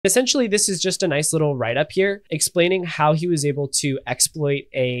Essentially, this is just a nice little write-up here explaining how he was able to exploit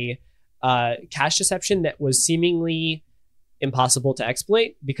a cache deception that was seemingly impossible to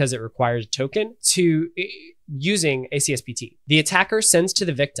exploit because it requires a token to using a CSPT. The attacker sends to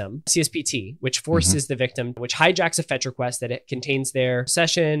the victim CSPT, which forces the victim, which hijacks a fetch request that it contains their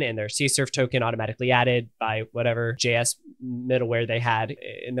session and their CSRF token automatically added by whatever JS middleware they had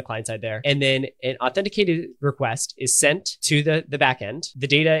in the client side there. And then an authenticated request is sent to the backend. The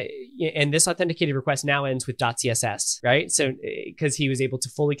data, and this authenticated request now ends with .css, right? So because he was able to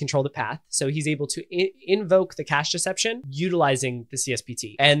fully control the path. So he's able to invoke the cache deception utilizing the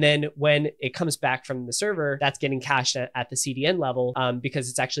CSPT. And then when it comes back from the server, that's getting cached at the CDN level because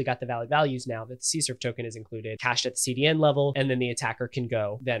it's actually got the valid values now that the CSRF token is included, cached at the CDN level, and then the attacker can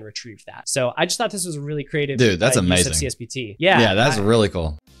go then retrieve that. So I just thought this was a really creative Dude, that's amazing. Use of CSPT. Yeah. Yeah, that's really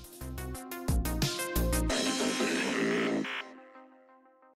cool.